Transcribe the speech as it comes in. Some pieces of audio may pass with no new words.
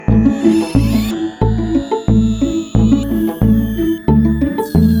Hello,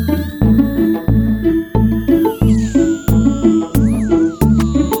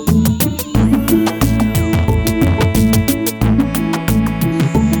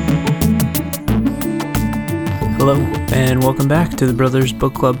 and welcome back to the Brothers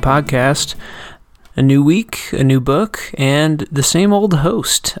Book Club podcast. A new week, a new book, and the same old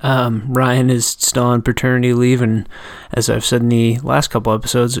host. Ryan is still on paternity leave, and as I've said in the last couple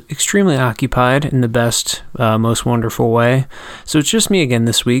episodes, extremely occupied in the best, most wonderful way. So it's just me again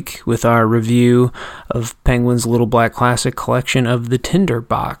this week with our review of Penguin's Little Black Classic collection of the Tinder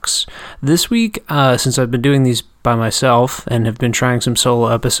Box. This week, since I've been doing these by myself and have been trying some solo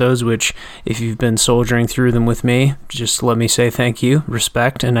episodes, which if you've been soldiering through them with me, just let me say thank you,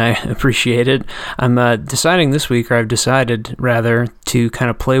 respect, and I appreciate it. I'm deciding this week, or I've decided rather, to kind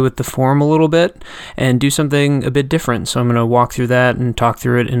of play with the form a little bit and do something a bit different. So I'm going to walk through that and talk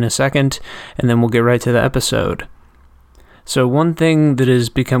through it in a second, and then we'll get right to the episode. So one thing that has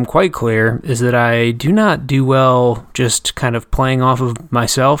become quite clear is that I do not do well just kind of playing off of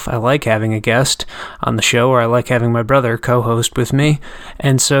myself. I like having a guest on the show, or I like having my brother co-host with me.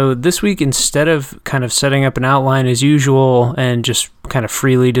 And so this week, instead of kind of setting up an outline as usual and just kind of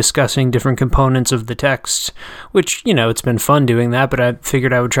freely discussing different components of the text, which, you know, it's been fun doing that, but I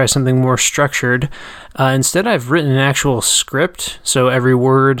figured I would try something more structured. Instead, I've written an actual script, so every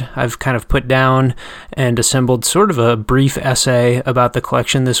word I've kind of put down and assembled sort of a brief essay about the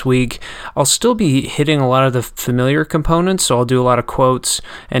collection this week. I'll still be hitting a lot of the familiar components, so I'll do a lot of quotes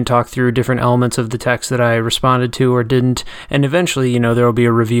and talk through different elements of the text that I responded to or didn't, and eventually, you know, there will be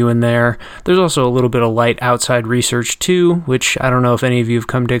a review in there. There's also a little bit of light outside research too, which I don't know if any of you have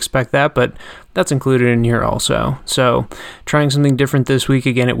come to expect that, but that's included in here also. So trying something different this week.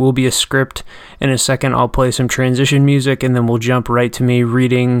 Again, it will be a script. In a second, I'll play some transition music, and then we'll jump right to me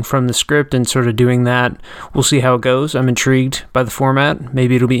reading from the script and sort of doing that. We'll see how it goes. I'm intrigued by the format.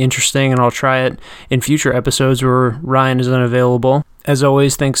 Maybe it'll be interesting, and I'll try it in future episodes where Ryan is unavailable. As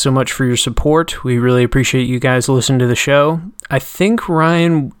always, thanks so much for your support. We really appreciate you guys listening to the show. I think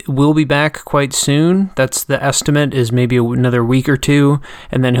Ryan will be back quite soon. That's the estimate, is maybe another week or two,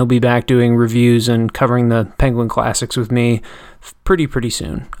 and then he'll be back doing reviews and covering the Penguin Classics with me pretty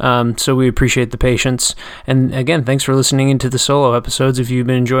soon. So we appreciate the patience. And again, thanks for listening into the solo episodes. If you've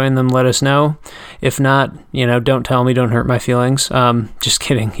been enjoying them, let us know. If not, you know, don't tell me, don't hurt my feelings. Just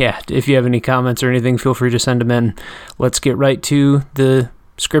kidding. Yeah, if you have any comments or anything, feel free to send them in. Let's get right to the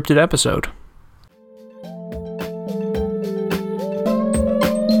scripted episode.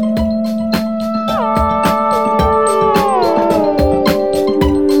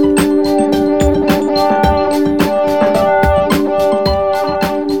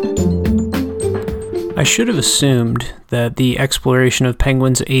 I should have assumed that the exploration of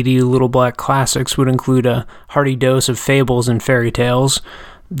Penguin's 80 Little Black Classics would include a hearty dose of fables and fairy tales.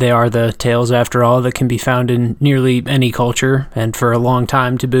 They are the tales, after all, that can be found in nearly any culture, and for a long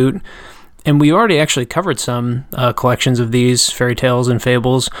time to boot. And we already actually covered some collections of these fairy tales and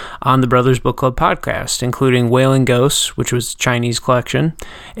fables on the Brothers Book Club podcast, including Wailing Ghosts, which was a Chinese collection,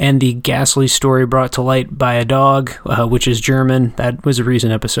 and The Ghastly Story Brought to Light by a Dog, which is German. That was a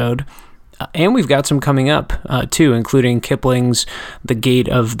recent episode. And we've got some coming up, too, including Kipling's The Gate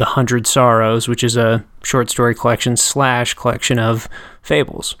of the Hundred Sorrows, which is a short story collection / collection of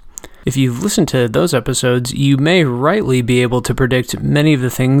fables. If you've listened to those episodes, you may rightly be able to predict many of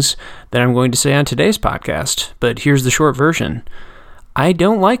the things that I'm going to say on today's podcast, but here's the short version. I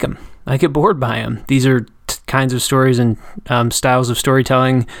don't like them. I get bored by them. These are kinds of stories and styles of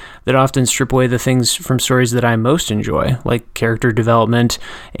storytelling that often strip away the things from stories that I most enjoy, like character development,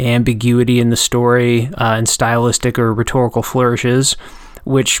 ambiguity in the story, and stylistic or rhetorical flourishes,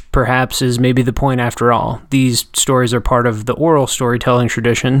 which perhaps is maybe the point after all. These stories are part of the oral storytelling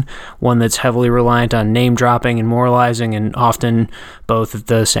tradition, one that's heavily reliant on name-dropping and moralizing, and often both at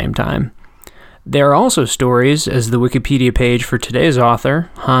the same time. There are also stories, as the Wikipedia page for today's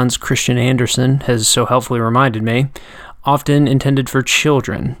author, Hans Christian Andersen, has so helpfully reminded me, often intended for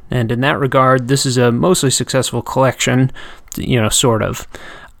children. And in that regard, this is a mostly successful collection, sort of.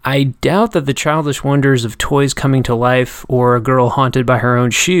 I doubt that the childish wonders of toys coming to life, or a girl haunted by her own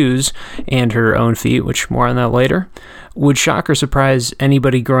shoes and her own feet, which more on that later, would shock or surprise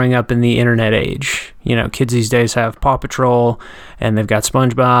anybody growing up in the internet age. Kids these days have Paw Patrol, and they've got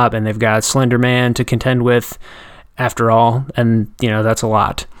SpongeBob, and they've got Slender Man to contend with, after all, and, that's a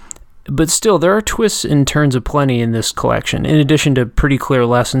lot. But still, there are twists and turns aplenty in this collection, in addition to pretty clear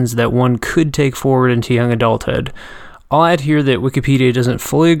lessons that one could take forward into young adulthood. I'll add here that Wikipedia doesn't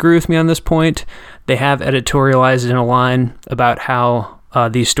fully agree with me on this point. They have editorialized in a line about how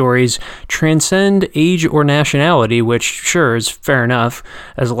these stories transcend age or nationality, which sure is fair enough,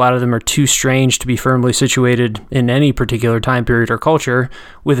 as a lot of them are too strange to be firmly situated in any particular time period or culture,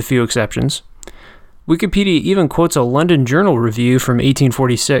 with a few exceptions. Wikipedia even quotes a London Journal review from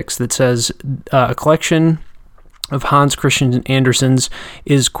 1846 that says a collection of Hans Christian Andersen's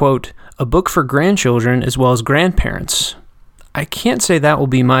is, quote, a book for grandchildren as well as grandparents. I can't say that will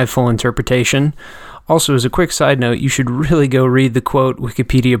be my full interpretation. Also, as a quick side note, you should really go read the quote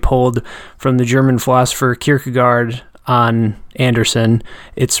Wikipedia pulled from the German philosopher Kierkegaard on Andersen.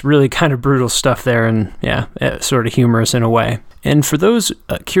 It's really kind of brutal stuff there, and yeah, sort of humorous in a way. And for those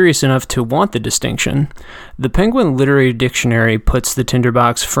curious enough to want the distinction, the Penguin Literary Dictionary puts the Tinder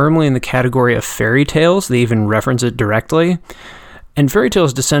Box firmly in the category of fairy tales. They even reference it directly. And fairy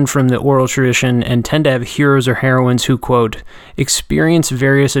tales descend from the oral tradition and tend to have heroes or heroines who, quote, experience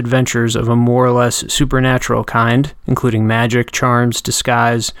various adventures of a more or less supernatural kind, including magic, charms,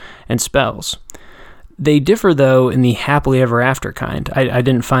 disguise, and spells. They differ, though, in the happily ever after kind. I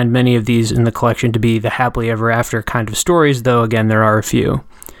didn't find many of these in the collection to be the happily ever after kind of stories, though, again, there are a few.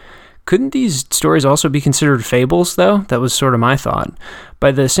 Couldn't these stories also be considered fables, though? That was sort of my thought.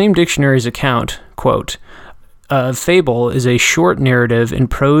 By the same dictionary's account, quote, a fable is a short narrative in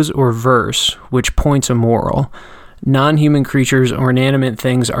prose or verse which points a moral. Non-human creatures or inanimate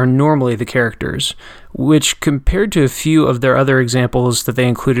things are normally the characters, which, compared to a few of their other examples that they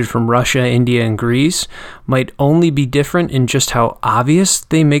included from Russia, India, and Greece, might only be different in just how obvious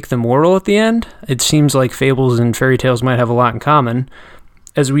they make the moral at the end. It seems like fables and fairy tales might have a lot in common.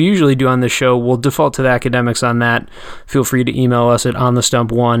 As we usually do on this show, we'll default to the academics on that. Feel free to email us at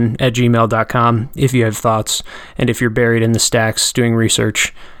onthestump1@gmail.com if you have thoughts, and if you're buried in the stacks doing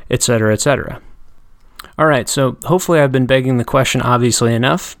research, etc., etc. All right, so hopefully I've been begging the question obviously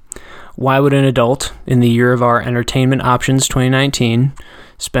enough. Why would an adult, in the year of our entertainment options 2019,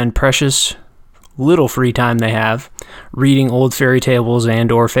 spend precious little free time they have reading old fairy tales and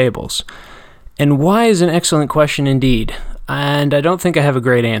or fables? And why is an excellent question indeed. And I don't think I have a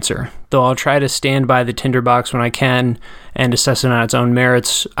great answer, though I'll try to stand by the Tinder Box when I can and assess it on its own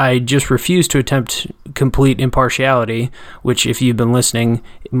merits. I just refuse to attempt complete impartiality, which, if you've been listening,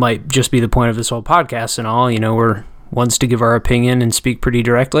 it might just be the point of this whole podcast and all. You know, we're ones to give our opinion and speak pretty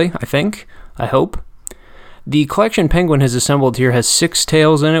directly, I hope. The collection Penguin has assembled here has 6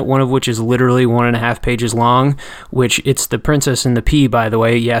 tales in it, one of which is literally 1.5 pages long, which it's The Princess and the Pea, by the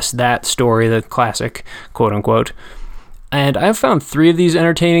way. Yes, that story, the classic, quote-unquote. And I've found 3 of these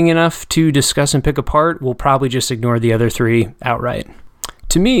entertaining enough to discuss and pick apart. We'll probably just ignore the other 3 outright.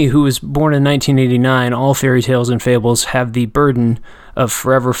 To me, who was born in 1989, all fairy tales and fables have the burden of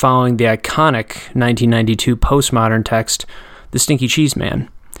forever following the iconic 1992 postmodern text, The Stinky Cheese Man.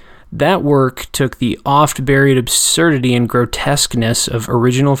 That work took the oft-buried absurdity and grotesqueness of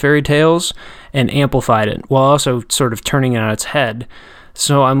original fairy tales and amplified it, while also sort of turning it on its head.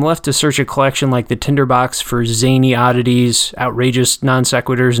 So I'm left to search a collection like the Tinder Box for zany oddities, outrageous non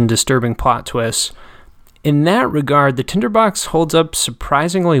sequiturs, and disturbing plot twists. In that regard, the Tinder Box holds up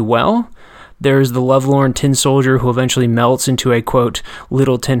surprisingly well. There's the lovelorn tin soldier who eventually melts into a, quote,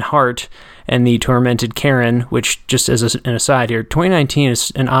 little tin heart, and the tormented Karen, which, just as an aside here, 2019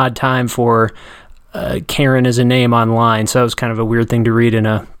 is an odd time for Karen as a name online, so that was kind of a weird thing to read in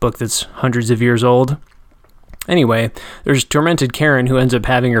a book that's hundreds of years old. Anyway, there's tormented Karen who ends up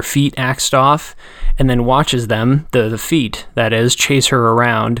having her feet axed off and then watches them, the feet, that is, chase her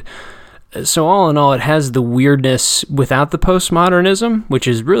around. So all in all, it has the weirdness without the postmodernism, which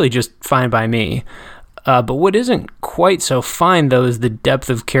is really just fine by me. But what isn't quite so fine, though, is the depth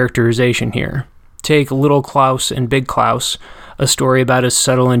of characterization here. Take Little Klaus and Big Klaus, a story about as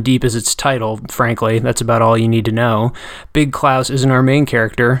subtle and deep as its title. Frankly, that's about all you need to know. Big Klaus isn't our main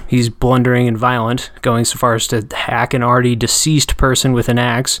character. He's blundering and violent, going so far as to hack an already deceased person with an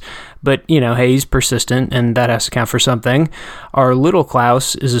axe. But, you know, hey, he's persistent, and that has to count for something. Our Little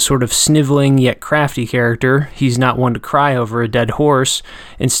Klaus is a sort of sniveling yet crafty character. He's not one to cry over a dead horse.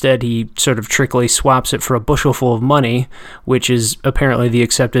 Instead, he sort of trickily swaps it for a bushel full of money, which is apparently the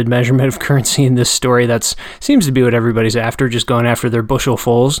accepted measurement of currency in this story. That seems to be what everybody's after, just going after their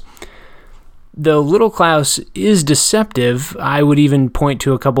bushelfuls. Though Little Klaus is deceptive, I would even point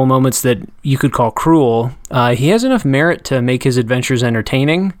to a couple moments that you could call cruel. He has enough merit to make his adventures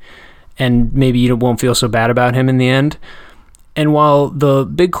entertaining, and maybe you won't feel so bad about him in the end. And while the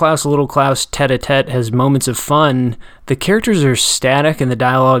Big Klaus, Little Klaus tete-a-tete has moments of fun, the characters are static and the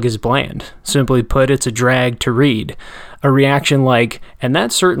dialogue is bland. Simply put, it's a drag to read. A reaction like, "and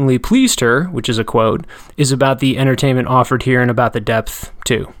that certainly pleased her," which is a quote, is about the entertainment offered here and about the depth,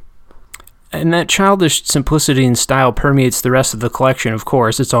 too. And that childish simplicity and style permeates the rest of the collection, of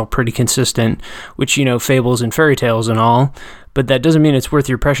course. It's all pretty consistent, which, fables and fairy tales and all, but that doesn't mean it's worth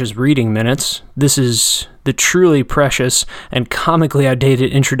your precious reading minutes. This is the truly precious and comically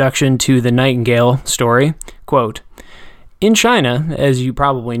outdated introduction to the Nightingale story. Quote, "In China, as you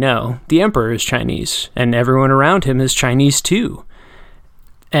probably know, the emperor is Chinese, and everyone around him is Chinese too."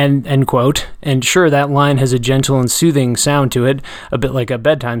 End quote. And sure, that line has a gentle and soothing sound to it, a bit like a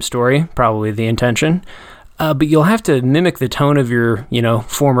bedtime story, probably the intention. But you'll have to mimic the tone of your,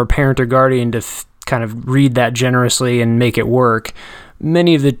 former parent or guardian to kind of read that generously and make it work.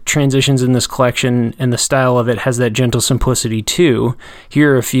 Many of the transitions in this collection and the style of it has that gentle simplicity too.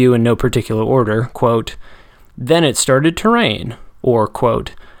 Here are a few in no particular order. Quote, "Then it started to rain," or,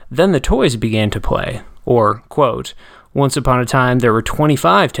 quote, "Then the toys began to play," or, quote, "Once upon a time, there were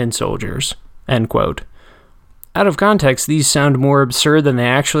 25 tin soldiers," end quote. Out of context, these sound more absurd than they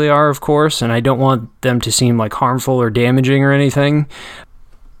actually are, of course, and I don't want them to seem like harmful or damaging or anything,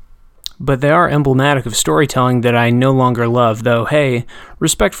 but they are emblematic of storytelling that I no longer love, though, hey,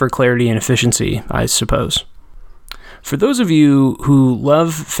 respect for clarity and efficiency, I suppose. For those of you who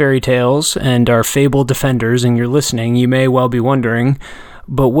love fairy tales and are fable defenders and you're listening, you may well be wondering,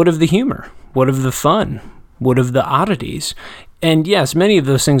 but what of the humor? What of the fun? What of the oddities? And yes, many of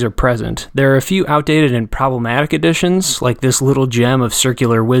those things are present. There are a few outdated and problematic additions, like this little gem of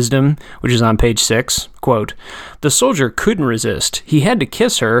circular wisdom, which is on page 6. Quote, "The soldier couldn't resist. He had to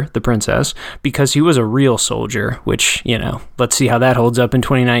kiss her, the princess, because he was a real soldier," which, let's see how that holds up in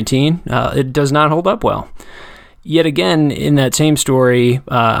 2019. It does not hold up well. Yet again, in that same story,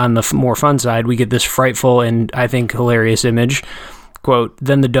 on the more fun side, we get this frightful and, I think, hilarious image. Quote,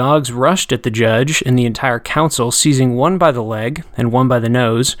 "Then the dogs rushed at the judge and the entire council, seizing one by the leg and one by the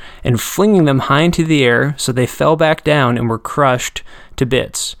nose, and flinging them high into the air so they fell back down and were crushed to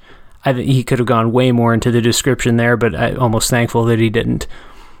bits." I think he could have gone way more into the description there, but I'm almost thankful that he didn't.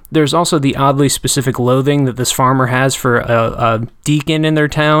 There's also the oddly specific loathing that this farmer has for a deacon in their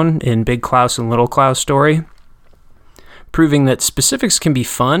town in Big Klaus and Little Klaus story, proving that specifics can be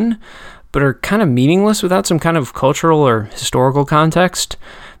fun, but are kind of meaningless without some kind of cultural or historical context.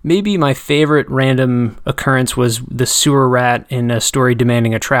 Maybe my favorite random occurrence was the sewer rat in a story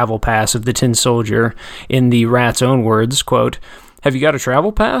demanding a travel pass of the tin soldier. In the rat's own words, quote, "Have you got a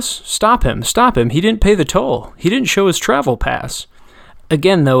travel pass? Stop him, he didn't pay the toll. He didn't show his travel pass."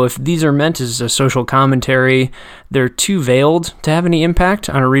 Again, though, if these are meant as a social commentary, they're too veiled to have any impact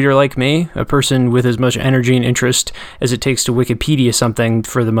on a reader like me, a person with as much energy and interest as it takes to Wikipedia something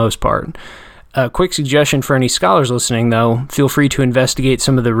for the most part. A quick suggestion for any scholars listening, though, feel free to investigate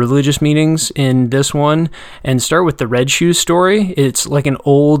some of the religious meanings in this one and start with the Red Shoes story. It's like an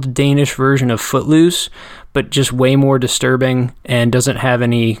old Danish version of Footloose, but just way more disturbing and doesn't have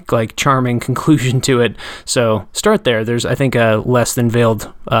any charming conclusion to it. So start there. There's, I think, a less than veiled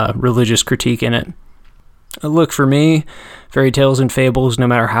religious critique in it. Look, for me, fairy tales and fables, no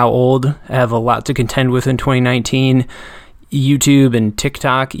matter how old, have a lot to contend with in 2019. YouTube and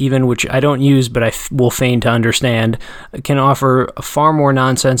TikTok, even, which I don't use but I will feign to understand, can offer far more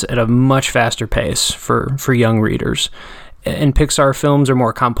nonsense at a much faster pace for young readers. And Pixar films are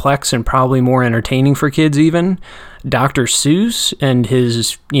more complex and probably more entertaining for kids even. Dr. Seuss and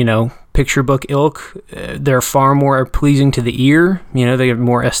his, picture book ilk, they're far more pleasing to the ear. They're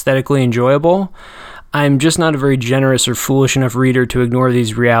more aesthetically enjoyable. I'm just not a very generous or foolish enough reader to ignore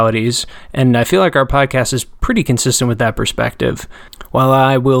these realities, and I feel like our podcast is pretty consistent with that perspective. While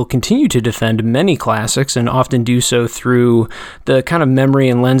I will continue to defend many classics and often do so through the kind of memory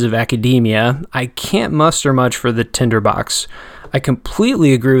and lens of academia, I can't muster much for the Tinder Box. I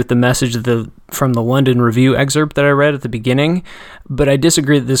completely agree with the message from the London Review excerpt that I read at the beginning, but I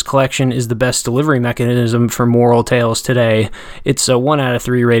disagree that this collection is the best delivery mechanism for moral tales today. It's a 1 out of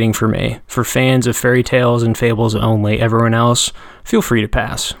 3 rating for me. For fans of fairy tales and fables only, everyone else, feel free to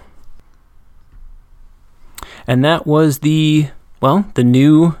pass. And that was the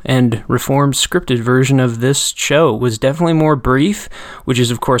new and reformed scripted version of this show. Was definitely more brief, which is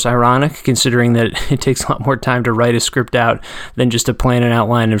of course ironic considering that it takes a lot more time to write a script out than just to plan an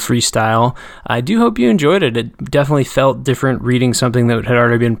outline and freestyle. I do hope you enjoyed it. It definitely felt different reading something that had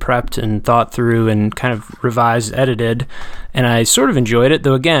already been prepped and thought through and kind of revised, edited. And I sort of enjoyed it,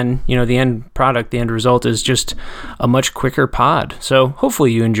 though again, the end product, the end result is just a much quicker pod. So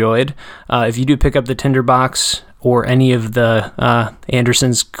hopefully you enjoyed. If you do pick up the Tinder Box, or any of the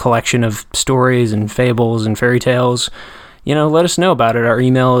Anderson's collection of stories and fables and fairy tales, let us know about it. Our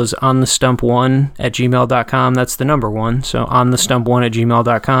email is onthestump1@gmail.com. That's the number 1. So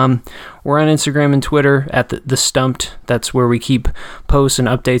onthestump1@gmail.com. We're on Instagram and Twitter at the Stumped. That's where we keep posts and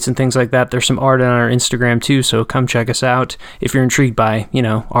updates and things like that. There's some art on our Instagram too, so come check us out if you're intrigued by,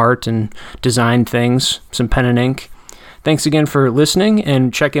 art and design things, some pen and ink. Thanks again for listening,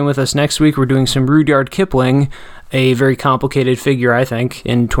 and check in with us next week. We're doing some Rudyard Kipling, a very complicated figure, I think,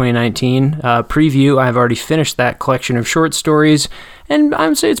 in 2019. Preview, I've already finished that collection of short stories, and I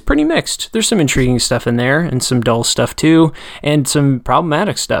would say it's pretty mixed. There's some intriguing stuff in there, and some dull stuff too, and some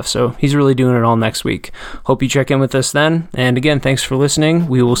problematic stuff, so he's really doing it all next week. Hope you check in with us then, and again, thanks for listening.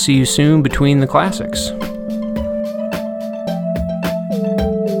 We will see you soon between the classics.